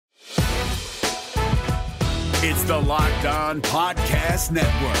It's the Locked On Podcast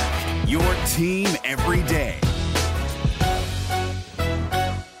Network, your team every day.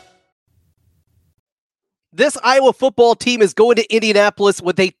 This Iowa football team is going to Indianapolis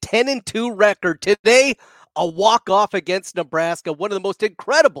with a 10-2 record. Today, a walk-off against Nebraska, one of the most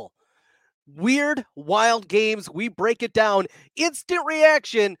incredible, weird, wild games. We break it down. Instant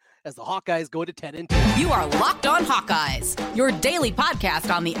reaction as the Hawkeyes go to 10-2. You are Locked On Hawkeyes, your daily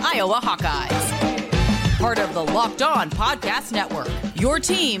podcast on the Iowa Hawkeyes. Part of the Locked On Podcast Network, your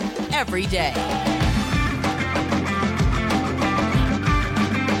team every day.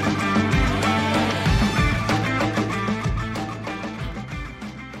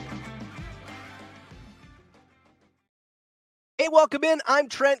 Hey, welcome in. I'm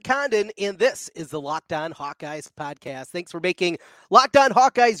Trent Condon, and this is the Locked On Hawkeyes podcast. Thanks for making Locked On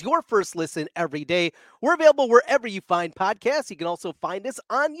Hawkeyes your first listen every day. We're available wherever you find podcasts. You can also find us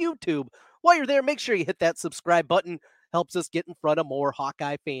on YouTube. While you're there, make sure you hit that subscribe button. Helps us get in front of more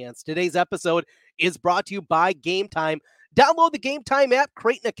Hawkeye fans. Today's episode is brought to you by Game Time. Download the Game Time app,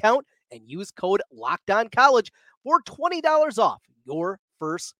 create an account, and use code LOCKEDONCollege for $20 off your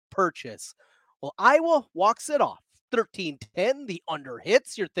first purchase. Well, Iowa walks it off. 13-10, the under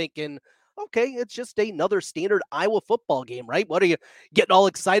hits. You're thinking, okay, it's just another standard Iowa football game, right? What are you getting all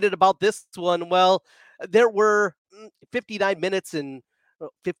excited about this one? Well, there were 59 minutes and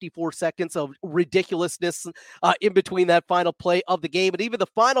 54 seconds of ridiculousness in between that final play of the game. And even the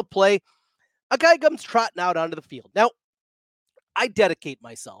final play, a guy comes trotting out onto the field. Now, I dedicate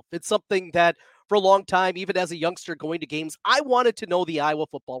myself. It's something that for a long time, even as a youngster going to games, I wanted to know the Iowa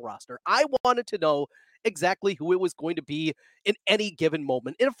football roster. I wanted to know exactly who it was going to be in any given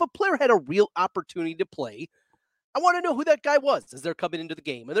moment. And if a player had a real opportunity to play, I want to know who that guy was as they're coming into the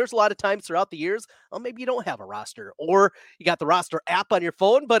game. And there's a lot of times throughout the years, well, maybe you don't have a roster, or you got the roster app on your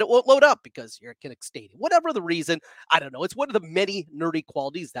phone, but it won't load up because you're at Kinnick Stadium. Whatever the reason, I don't know. It's one of the many nerdy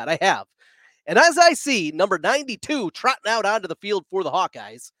qualities that I have. And as I see number 92 trotting out onto the field for the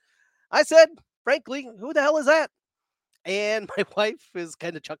Hawkeyes, I said, frankly, who the hell is that? And my wife is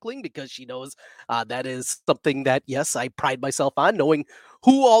kind of chuckling because she knows that is something that, yes, I pride myself on, knowing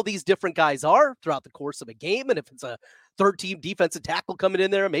who all these different guys are throughout the course of a game. And if it's a third-team defensive tackle coming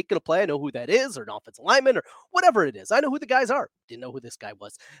in there and making a play, I know who that is, or an offensive lineman, or whatever it is. I know who the guys are. Didn't know who this guy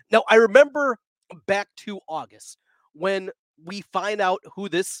was. Now, I remember back to August when we find out who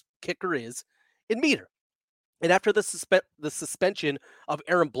this kicker is in Meter. And after the suspension of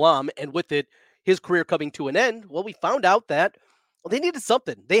Aaron Blum, and with it, his career coming to an end, well, we found out that they needed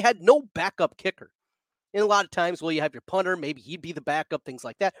something. They had no backup kicker. And a lot of times, well, you have your punter, maybe he'd be the backup, things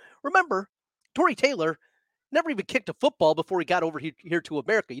like that. Remember, Tory Taylor never even kicked a football before he got over here to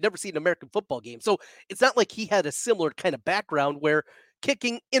America. You never see an American football game. So it's not like he had a similar kind of background where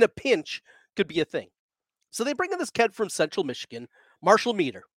kicking in a pinch could be a thing. So they bring in this kid from Central Michigan, Marshall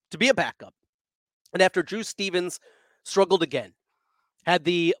Meter, to be a backup. And after Drew Stevens struggled again, had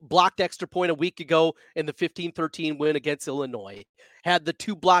the blocked extra point a week ago in the 15-13 win against Illinois, had the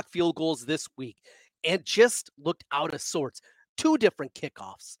 2 blocked field goals this week, and just looked out of sorts. 2 different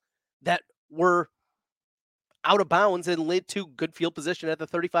kickoffs that were out of bounds and led to good field position at the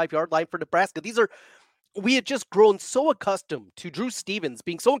 35-yard line for Nebraska. We had just grown so accustomed to Drew Stevens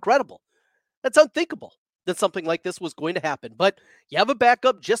being so incredible. That's unthinkable that something like this was going to happen. But you have a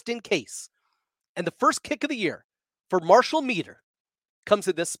backup just in case. And the first kick of the year for Marshall Meter comes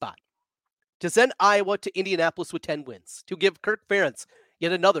in this spot to send Iowa to Indianapolis with 10 wins, to give Kirk Ferentz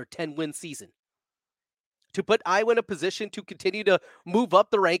yet another 10-win season, to put Iowa in a position to continue to move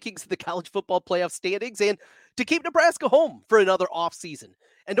up the rankings of the college football playoff standings, and to keep Nebraska home for another offseason.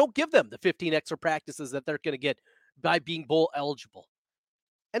 And don't give them the 15 extra practices that they're going to get by being bowl eligible.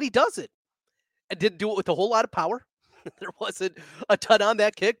 And he does it. And didn't do it with a whole lot of power. There wasn't a ton on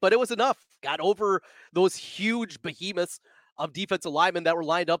that kick, but it was enough. Got over those huge behemoths of defensive linemen that were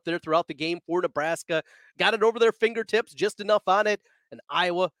lined up there throughout the game for Nebraska. Got it over their fingertips, just enough on it, and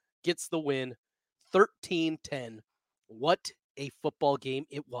Iowa gets the win, 13-10. What a football game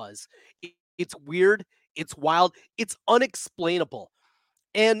it was. It's weird, it's wild, it's unexplainable.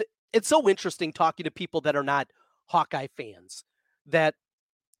 And it's so interesting talking to people that are not Hawkeye fans, that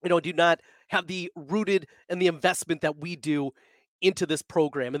do not have the rooted and the investment that we do into this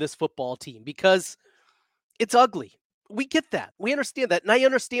program and this football team, because it's ugly. We get that. We understand that. And I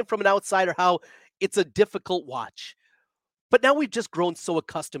understand from an outsider how it's a difficult watch. But now we've just grown so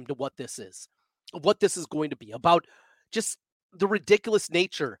accustomed to what this is going to be, about just the ridiculous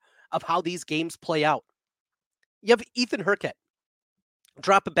nature of how these games play out. You have Ethan Hurkett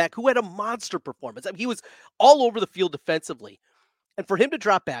dropping back, who had a monster performance. I mean, he was all over the field defensively. And for him to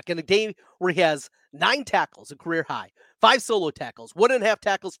drop back in a game where he has 9 tackles, a career high, 5 solo tackles, 1.5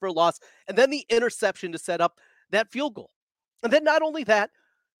 tackles for a loss, and then the interception to set up that field goal. And then not only that,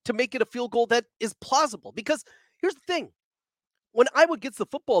 to make it a field goal that is plausible. Because here's the thing. When Iowa gets the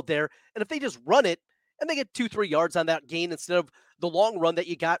football there, and if they just run it, and they get 2-3 yards on that gain instead of the long run that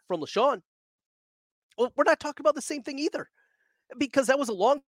you got from LaShawn, well, we're not talking about the same thing either. Because that was a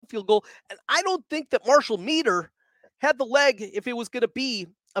long field goal, and I don't think that Marshall Meter had the leg if it was going to be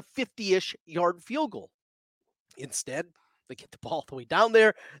a 50-ish yard field goal. Instead, they get the ball all the way down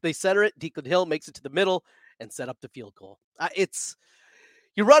there, they center it, Deacon Hill makes it to the middle, and set up the field goal.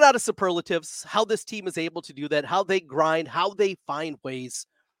 You run out of superlatives, how this team is able to do that, how they grind, how they find ways.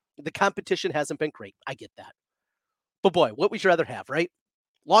 The competition hasn't been great. I get that. But boy, what would you rather have, right?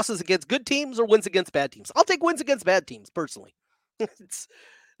 Losses against good teams or wins against bad teams? I'll take wins against bad teams, personally. This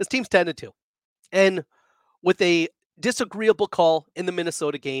team's 10-2. And with a disagreeable call in the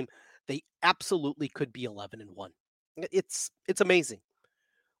Minnesota game, they absolutely could be 11-1. It's amazing.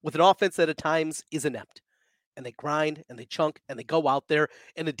 With an offense that at times is inept. And they grind and they chunk and they go out there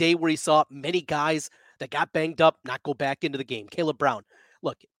in a day where he saw many guys that got banged up not go back into the game. Caleb Brown,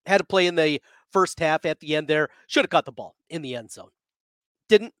 look, had to play in the first half at the end there. Should have caught the ball in the end zone.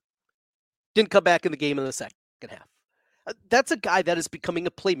 Didn't come back in the game in the second half. That's a guy that is becoming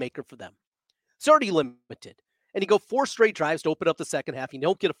a playmaker for them. It's already limited. And you go 4 straight drives to open up the second half. You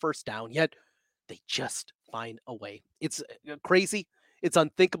don't get a first down, yet they just find a way. It's crazy. It's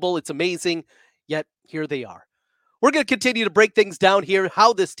unthinkable. It's amazing. Yet here they are. We're going to continue to break things down here.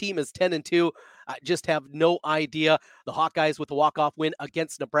 How this team is 10-2. I just have no idea. The Hawkeyes with the walk-off win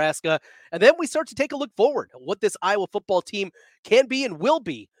against Nebraska. And then we start to take a look forward at what this Iowa football team can be and will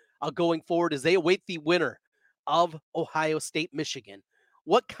be going forward as they await the winner of Ohio State, Michigan.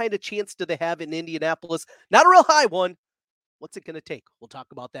 What kind of chance do they have in Indianapolis? Not a real high one. What's it going to take? We'll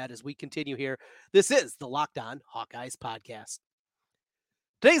talk about that as we continue here. This is the Locked On Hawkeyes podcast.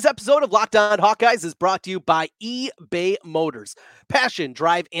 Today's episode of Locked On Hawkeyes is brought to you by eBay Motors. Passion,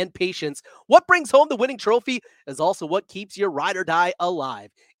 drive, and patience. What brings home the winning trophy is also what keeps your ride or die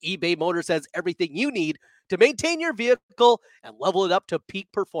alive. eBay Motors has everything you need to maintain your vehicle and level it up to peak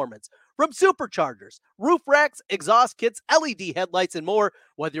performance. From superchargers, roof racks, exhaust kits, LED headlights, and more,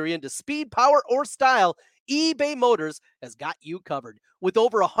 whether you're into speed, power, or style, eBay Motors has got you covered. With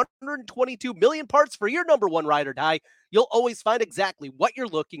over 122 million parts for your number one ride or die, you'll always find exactly what you're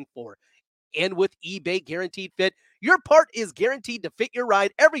looking for. And with eBay Guaranteed Fit, your part is guaranteed to fit your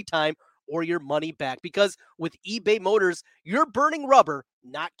ride every time or your money back. Because with eBay Motors, you're burning rubber,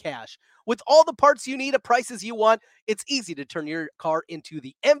 not cash. With all the parts you need at prices you want, it's easy to turn your car into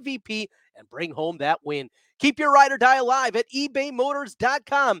the MVP and bring home that win. Keep your ride or die alive at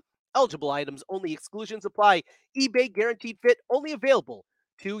ebaymotors.com. Eligible items only, exclusions apply. eBay Guaranteed Fit only available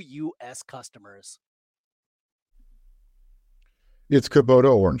to U.S. customers. It's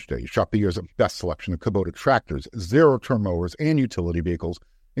Kubota Orange Day. Shop the year's best selection of Kubota tractors, zero-turn mowers, and utility vehicles,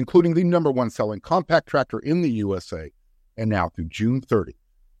 including the number one selling compact tractor in the USA. And now through June 30,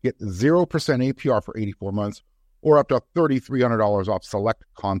 get 0% APR for 84 months or up to $3,300 off select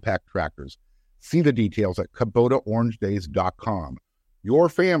compact tractors. See the details at KubotaOrangeDays.com. Your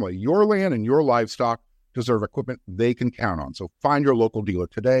family, your land, and your livestock deserve equipment they can count on. So find your local dealer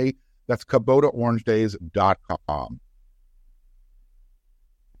today. That's KubotaOrangeDays.com.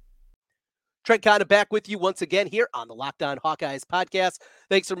 Trent Condon back with you once again here on the Locked On Hawkeyes podcast.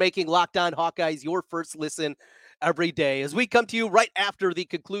 Thanks for making Locked On Hawkeyes your first listen every day as we come to you right after the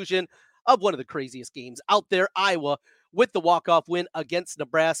conclusion of one of the craziest games out there, Iowa with the walk-off win against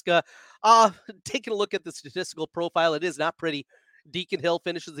Nebraska. Taking a look at the statistical profile, it is not pretty. Deacon Hill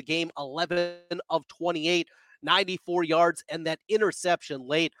finishes the game 11 of 28, 94 yards, and that interception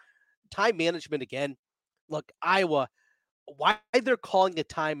late. Time management again. Look, Iowa, why they're calling a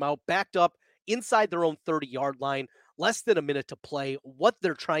timeout, backed up inside their own 30-yard line, less than a minute to play. What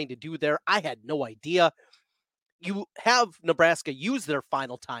they're trying to do there, I had no idea. You have Nebraska use their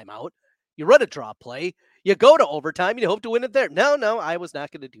final timeout. You run a draw play. You go to overtime. You hope to win it there. No, I was not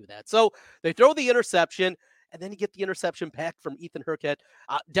going to do that. So they throw the interception, and then you get the interception back from Ethan Hurkett.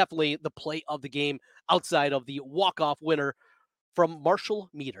 Definitely the play of the game outside of the walk-off winner from Marshall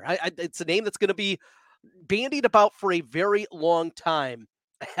Meter. It's a name that's going to be bandied about for a very long time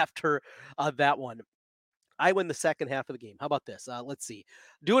after that one. I win the second half of the game. How about this? Let's see.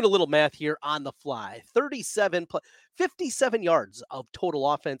 Doing a little math here on the fly. 57 yards of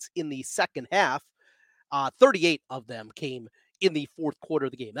total offense in the second half. 38 of them came in the fourth quarter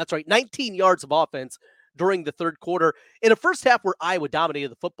of the game. That's right. 19 yards of offense during the third quarter in a first half where Iowa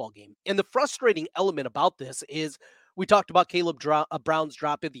dominated the football game. And the frustrating element about this is We talked about Brown's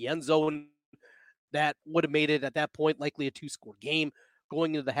drop in the end zone. That would have made it at that point likely a 2-score game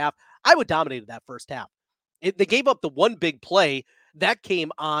going into the half. Iowa dominated that first half. They gave up the one big play that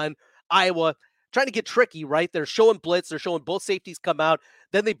came on Iowa trying to get tricky, right? They're showing blitz. They're showing both safeties come out.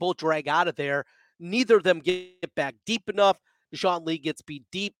 Then they both drag out of there. Neither of them get back deep enough. Deshaun Lee gets beat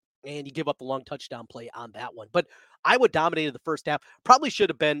deep, and you give up the long touchdown play on that one. But Iowa dominated the first half. Probably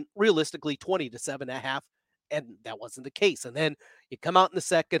should have been realistically 20-7 at half, and that wasn't the case. And then you come out in the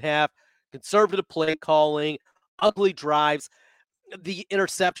second half, conservative play calling, ugly drives, the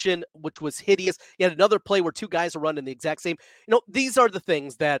interception, which was hideous. You had another play where two guys are running the exact same. These are the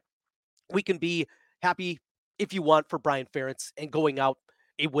things that we can be happy if you want for Brian Ferentz and going out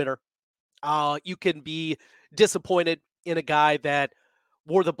a winner. You can be disappointed in a guy that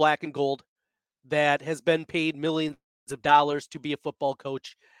wore the black and gold, that has been paid millions of dollars to be a football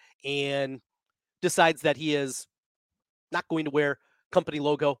coach and decides that he is not going to wear company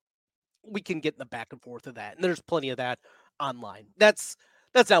logo. We can get in the back and forth of that. And there's plenty of that online. That's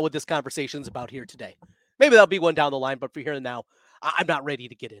not what this conversation is about here today. Maybe that'll be one down the line, but for here and now, I'm not ready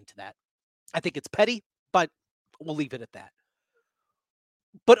to get into that. I think it's petty, but we'll leave it at that.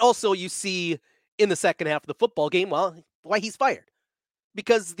 But also you see in the second half of the football game, well, why he's fired.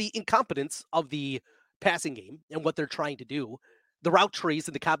 Because the incompetence of the passing game and what they're trying to do, the route trees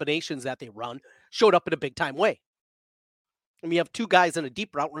and the combinations that they run showed up in a big time way. I mean, you have two guys in a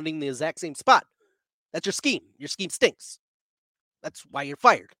deep route running the exact same spot. That's your scheme. Your scheme stinks. That's why you're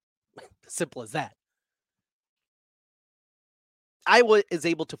fired. Simple as that. Iowa is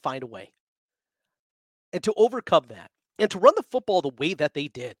able to find a way and to overcome that and to run the football the way that they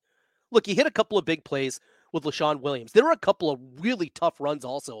did. Look, he hit a couple of big plays with LaShawn Williams. There were a couple of really tough runs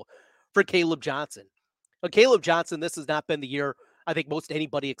also for Caleb Johnson. Caleb Johnson, this has not been the year I think most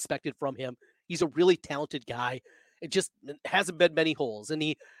anybody expected from him. He's a really talented guy. It just hasn't been many holes. And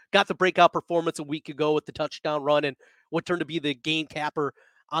he got the breakout performance a week ago with the touchdown run and what turned to be the game capper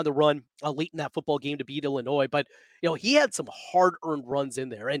on the run late in that football game to beat Illinois. But, he had some hard-earned runs in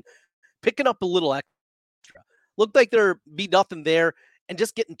there and picking up a little extra. Looked like there'd be nothing there and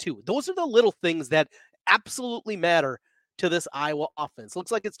just getting two. Those are the little things that absolutely matter to this Iowa offense.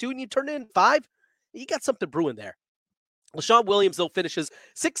 Looks like it's 2 and you turn it in 5. You got something brewing there. LaShawn Williams, though, finishes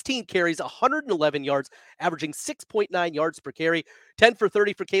 16 carries, 111 yards, averaging 6.9 yards per carry, 10 for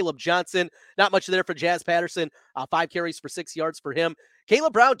 30 for Caleb Johnson. Not much there for Jazz Patterson, 5 carries for 6 yards for him.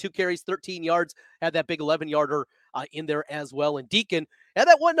 Caleb Brown, 2 carries, 13 yards, had that big 11-yarder in there as well. And Deacon had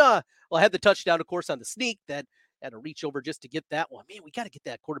that one, had the touchdown, of course, on the sneak that had to reach over just to get that one. Man, we got to get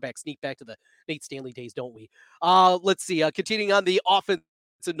that quarterback sneak back to the Nate Stanley days, don't we? Let's see. Continuing on the offensive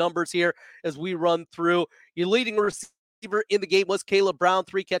numbers here as we run through. Your leading receiver in the game was Caleb Brown,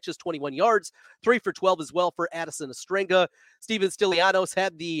 3 catches, 21 yards, 3 for 12 as well for Addison Estrenga. Steven Stilianos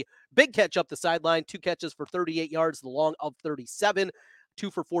had the big catch up the sideline, 2 catches for 38 yards, the long of 37,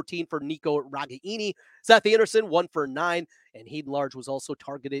 2 for 14 for Nico Ragaini. Seth Anderson, 1 for 9, and Hayden Large was also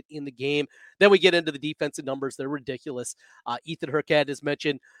targeted in the game. Then we get into the defensive numbers. They're ridiculous. Ethan Hurkad, as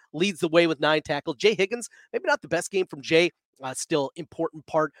mentioned, leads the way with 9 tackles. Jay Higgins, maybe not the best game from Jay, still important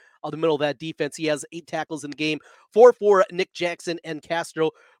part of the middle of that defense. He has 8 tackles in the game, 4 for Nick Jackson and Castro.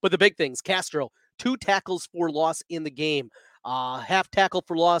 But the big things, Castro, 2 tackles for loss in the game, half tackle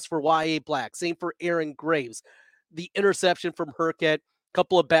for loss for Y.A. Black. Same for Aaron Graves. The interception from Hurkett,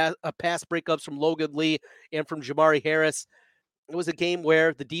 couple of pass breakups from Logan Lee and from Jamari Harris. It was a game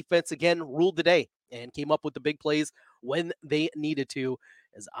where the defense, again, ruled the day and came up with the big plays when they needed to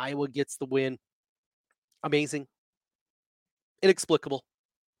as Iowa gets the win. Amazing. Inexplicable.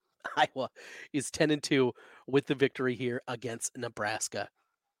 Iowa is 10-2 with the victory here against Nebraska.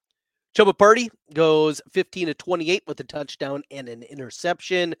 Chubba Purdy goes 15-28 with a touchdown and an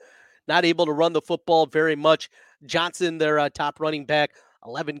interception. Not able to run the football very much. Johnson, their top running back,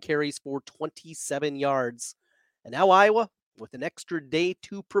 11 carries for 27 yards. And now Iowa, with an extra day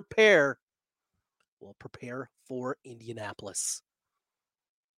to prepare, will prepare for Indianapolis.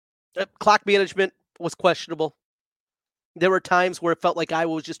 Clock management was questionable. There were times where it felt like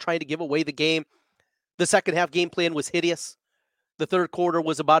Iowa was just trying to give away the game. The second half game plan was hideous. The third quarter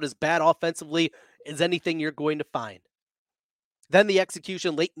was about as bad offensively as anything you're going to find. Then the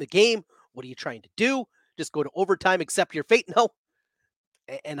execution late in the game. What are you trying to do? Just go to overtime, accept your fate? No.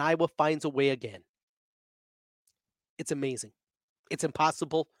 And Iowa finds a way again. It's amazing. It's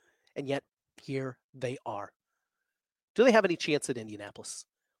impossible. And yet, here they are. Do they have any chance at Indianapolis?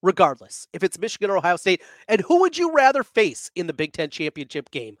 Regardless, if it's Michigan or Ohio State, and who would you rather face in the Big Ten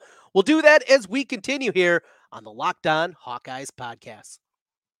championship game? We'll do that as we continue here on the Locked On Hawkeyes podcast.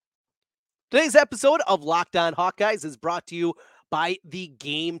 Today's episode of Locked On Hawkeyes is brought to you by the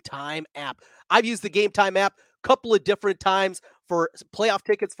Game Time app. I've used the Game Time app a couple of different times for playoff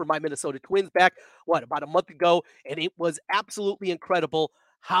tickets for my Minnesota Twins back, about a month ago, and it was absolutely incredible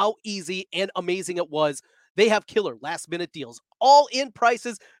how easy and amazing it was. They have killer last-minute deals, all-in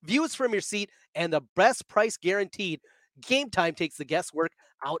prices, views from your seat, and the best price guaranteed. Game Time takes the guesswork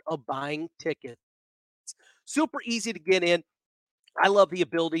out of buying tickets. Super easy to get in. I love the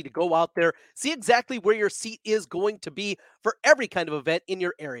ability to go out there, see exactly where your seat is going to be for every kind of event in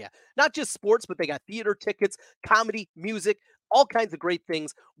your area. Not just sports, but they got theater tickets, comedy, music, all kinds of great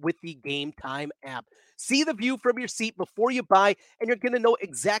things with the Game Time app. See the view from your seat before you buy, and you're going to know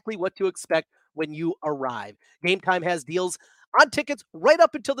exactly what to expect when you arrive. Game Time has deals on tickets right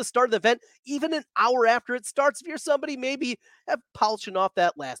up until the start of the event, even an hour after it starts. If you're somebody maybe polishing off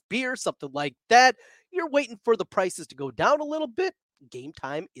that last beer, something like that, you're waiting for the prices to go down a little bit, Game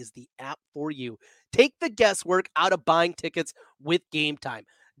Time is the app for you. Take the guesswork out of buying tickets with Game Time.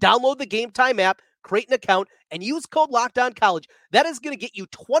 Download the Game Time app, create an account, and use code LOCKEDONCollege. That is going to get you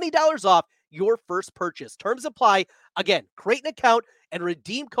 $20 off your first purchase. Terms apply. Again, create an account and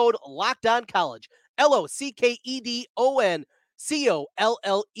redeem code LOCKEDONCollege. LOCKEDONCOLLEGE.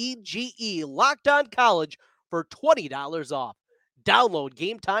 Locked On College for $20 off. Download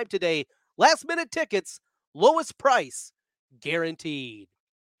Game Time today. Last minute tickets, lowest price guaranteed.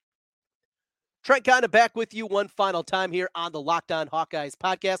 Trent Condon back with you one final time here on the Locked On Hawkeyes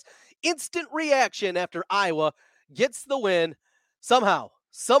podcast. Instant reaction after Iowa gets the win somehow,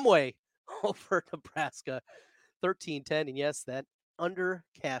 some way over Nebraska, 13-10. And yes, that under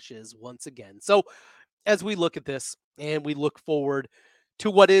cashes once again. So as we look at this and we look forward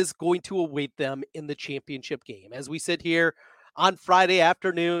to what is going to await them in the championship game, as we sit here on Friday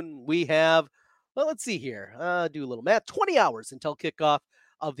afternoon, we have, well, let's see here. Do a little math. 20 hours until kickoff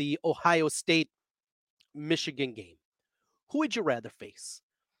of the Ohio State-Michigan game. Who would you rather face?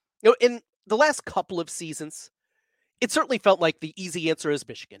 In the last couple of seasons, it certainly felt like the easy answer is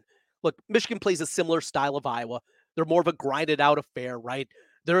Michigan. Look, Michigan plays a similar style of Iowa. They're more of a grinded-out affair, right?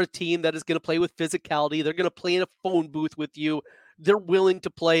 They're a team that is going to play with physicality. They're going to play in a phone booth with you. They're willing to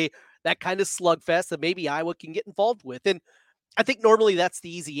play that kind of slugfest that maybe Iowa can get involved with. And I think normally that's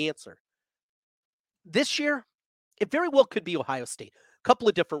the easy answer. This year, it very well could be Ohio State. A couple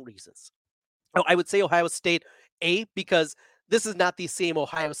of different reasons. I would say Ohio State, because this is not the same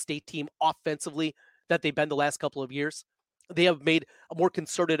Ohio State team offensively that they've been the last couple of years. They have made a more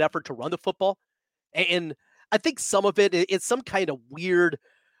concerted effort to run the football. And I think some of it is some kind of weird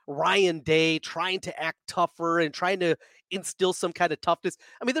Ryan Day trying to act tougher and trying to instill some kind of toughness.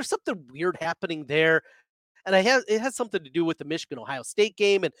 I mean, there's something weird happening there. And it has something to do with the Michigan-Ohio State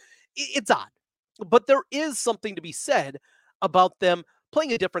game, and it's odd. But there is something to be said about them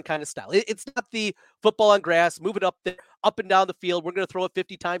playing a different kind of style. It's not the football on grass, move it up there, up and down the field. We're going to throw it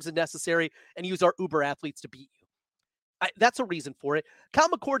 50 times as necessary and use our uber athletes to beat you. That's a reason for it. Kyle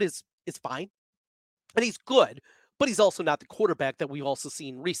McCord is fine, and he's good, but he's also not the quarterback that we've also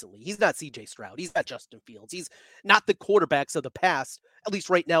seen recently. He's not C.J. Stroud. He's not Justin Fields. He's not the quarterbacks of the past, at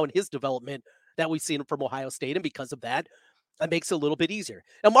least right now in his development, that we've seen from Ohio State, and because of that, it makes it a little bit easier.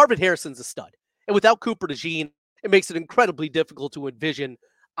 Now, Marvin Harrison's a stud, and without Cooper DeJean, it makes it incredibly difficult to envision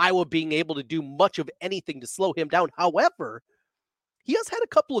Iowa being able to do much of anything to slow him down. However, he has had a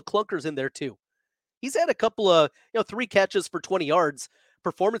couple of clunkers in there too. He's had a couple of 3 catches for 20 yards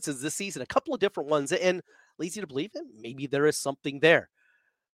performances this season, a couple of different ones, and leads you to believe it. Maybe there is something there.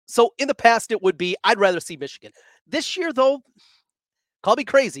 So in the past, it would be I'd rather see Michigan. This year, though, call me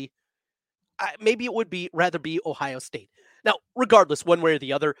crazy, maybe it would rather be Ohio State. Now, regardless, one way or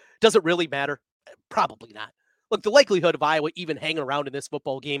the other, does it really matter? Probably not. Look, the likelihood of Iowa even hanging around in this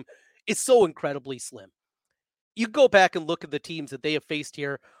football game is so incredibly slim. You go back and look at the teams that they have faced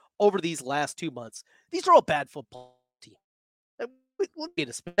here over these last 2 months. These are all bad football teams.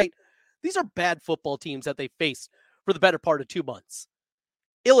 These are bad football teams that they faced for the better part of 2 months.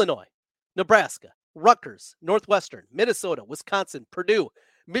 Illinois, Nebraska, Rutgers, Northwestern, Minnesota, Wisconsin, Purdue,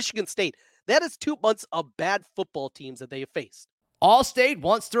 Michigan State. That is 2 months of bad football teams that they have faced. Allstate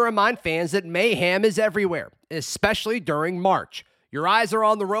wants to remind fans that mayhem is everywhere, especially during March. Your eyes are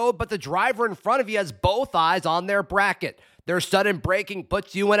on the road, but the driver in front of you has both eyes on their bracket. Their sudden braking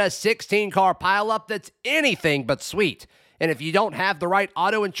puts you in a 16-car pileup that's anything but sweet. And if you don't have the right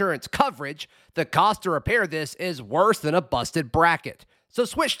auto insurance coverage, the cost to repair this is worse than a busted bracket. So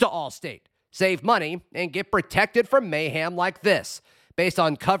switch to Allstate, save money, and get protected from mayhem like this. Based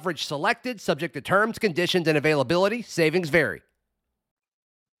on coverage selected, subject to terms, conditions, and availability, savings vary.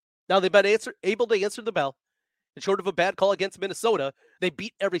 Now they've been able to answer the bell. And short of a bad call against Minnesota, they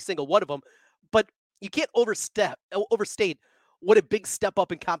beat every single one of them. But you can't overstate what a big step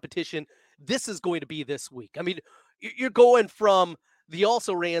up in competition this is going to be this week. I mean, you're going from the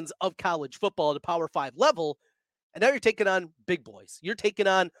also-rans of college football to Power 5 level, and now you're taking on big boys. You're taking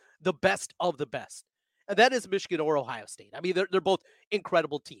on the best of the best. And that is Michigan or Ohio State. I mean, they're both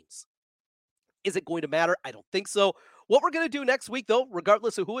incredible teams. Is it going to matter? I don't think so. What we're going to do next week, though,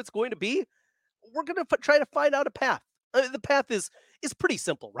 regardless of who it's going to be, we're going to try to find out a path. The path is pretty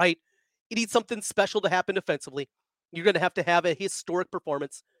simple, right? You need something special to happen defensively. You're going to have a historic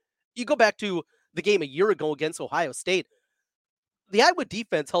performance. You go back to the game a year ago against Ohio State. The Iowa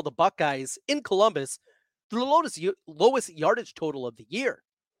defense held the Buckeyes in Columbus to the lowest yardage total of the year.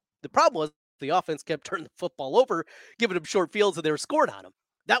 The problem was the offense kept turning the football over, giving them short fields, and they were scoring on them.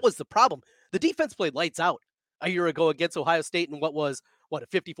 That was the problem. The defense played lights out a year ago against Ohio State in what was a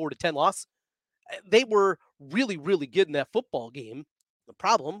 54-10 loss. They were really, really good in that football game. The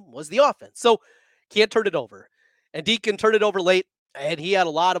problem was the offense. So can't turn it over. And Deacon turned it over late, and he had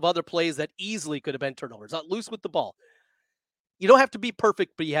a lot of other plays that easily could have been turnovers. Not loose with the ball. You don't have to be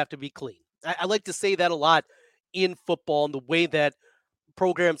perfect, but you have to be clean. I like to say that a lot in football and the way that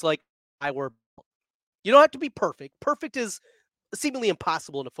programs like Iowa. You don't have to be perfect. Perfect is seemingly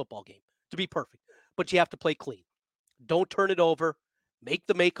impossible in a football game to be perfect, but you have to play clean. Don't turn it over. Make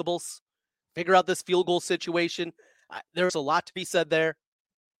the makeables. Figure out this field goal situation. There's a lot to be said there.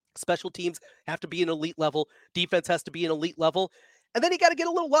 Special teams have to be an elite level. Defense has to be an elite level. And then you got to get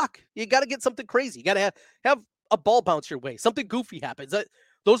a little luck. You got to get something crazy. You got to have a ball bounce your way. Something goofy happens.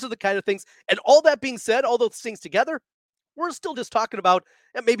 Those are the kind of things. And all that being said, all those things together, we're still just talking about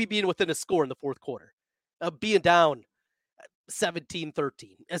maybe being within a score in the fourth quarter. Being down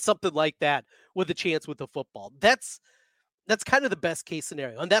 17-13 and something like that with a chance with the football. That's kind of the best case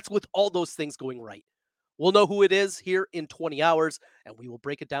scenario. And that's with all those things going right. We'll know who it is here in 20 hours, and we will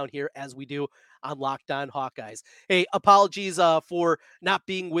break it down here as we do on Locked On Hawkeyes. Hey, apologies for not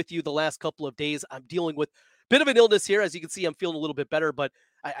being with you the last couple of days. I'm dealing with a bit of an illness here. As you can see, I'm feeling a little bit better, but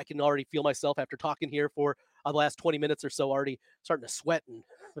I can already feel myself after talking here for the last 20 minutes or so, already starting to sweat and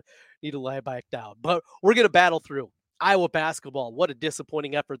need to lie back down. But we're going to battle through. Iowa basketball, what a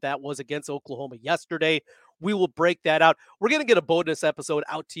disappointing effort that was against Oklahoma yesterday. We will break that out. We're going to get a bonus episode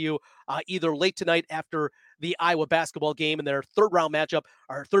out to you either late tonight after the Iowa basketball game and their third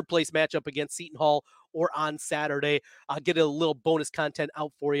place matchup against Seton Hall, or on Saturday. I'll get a little bonus content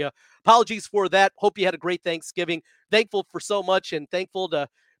out for you. Apologies for that. Hope you had a great Thanksgiving. Thankful for so much, and thankful to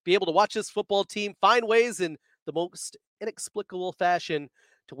be able to watch this football team find ways in the most inexplicable fashion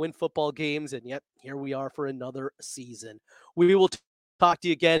to win football games, and yet here we are for another season. We will talk to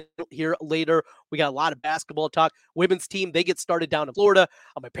you again here later. We got a lot of basketball talk. Women's team, they get started down in Florida.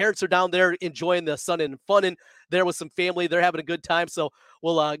 My parents are down there enjoying the sun and fun, and there with some family. They're having a good time, so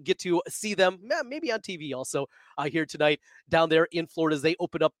we'll get to see them maybe on TV also here tonight down there in Florida as they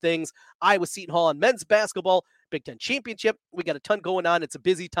open up things. Iowa Seton Hall on men's basketball, Big Ten Championship. We got a ton going on. It's a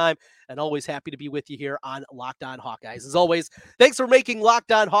busy time, and always happy to be with you here on Locked On Hawkeyes. As always, thanks for making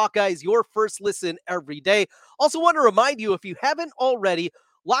Locked On Hawkeyes your first listen every day. Also want to remind you, if you haven't already,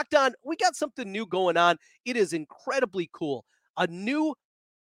 Locked On, we got something new going on. It is incredibly cool. A new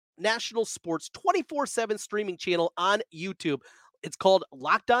national sports 24/7 streaming channel on YouTube. It's called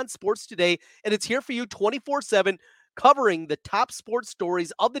Locked On Sports Today, and it's here for you 24/7, covering the top sports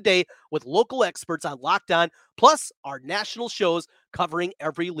stories of the day with local experts on Locked On, plus our national shows covering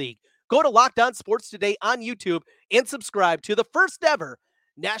every league. Go to Locked On Sports Today on YouTube and subscribe to the first ever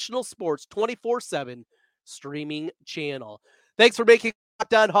national sports 24/7 streaming channel. Thanks for making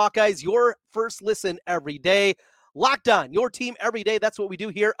Locked On Hawkeyes your first listen every day. Locked On, your team every day. That's what we do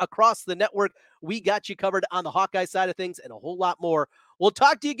here across the network. We got you covered on the Hawkeye side of things and a whole lot more. We'll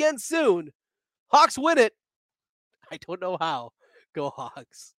talk to you again soon. Hawks win it. I don't know how. Go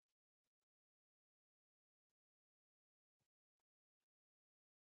Hawks.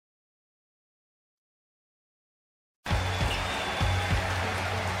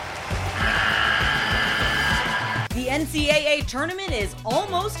 The NCAA tournament is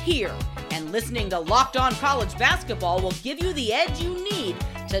almost here, and listening to Locked On College Basketball will give you the edge you need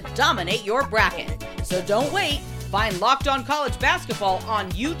to dominate your bracket. So don't wait. Find Locked On College Basketball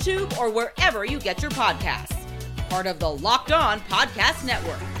on YouTube or wherever you get your podcasts. Part of the Locked On Podcast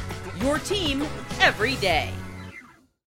Network. Your team every day.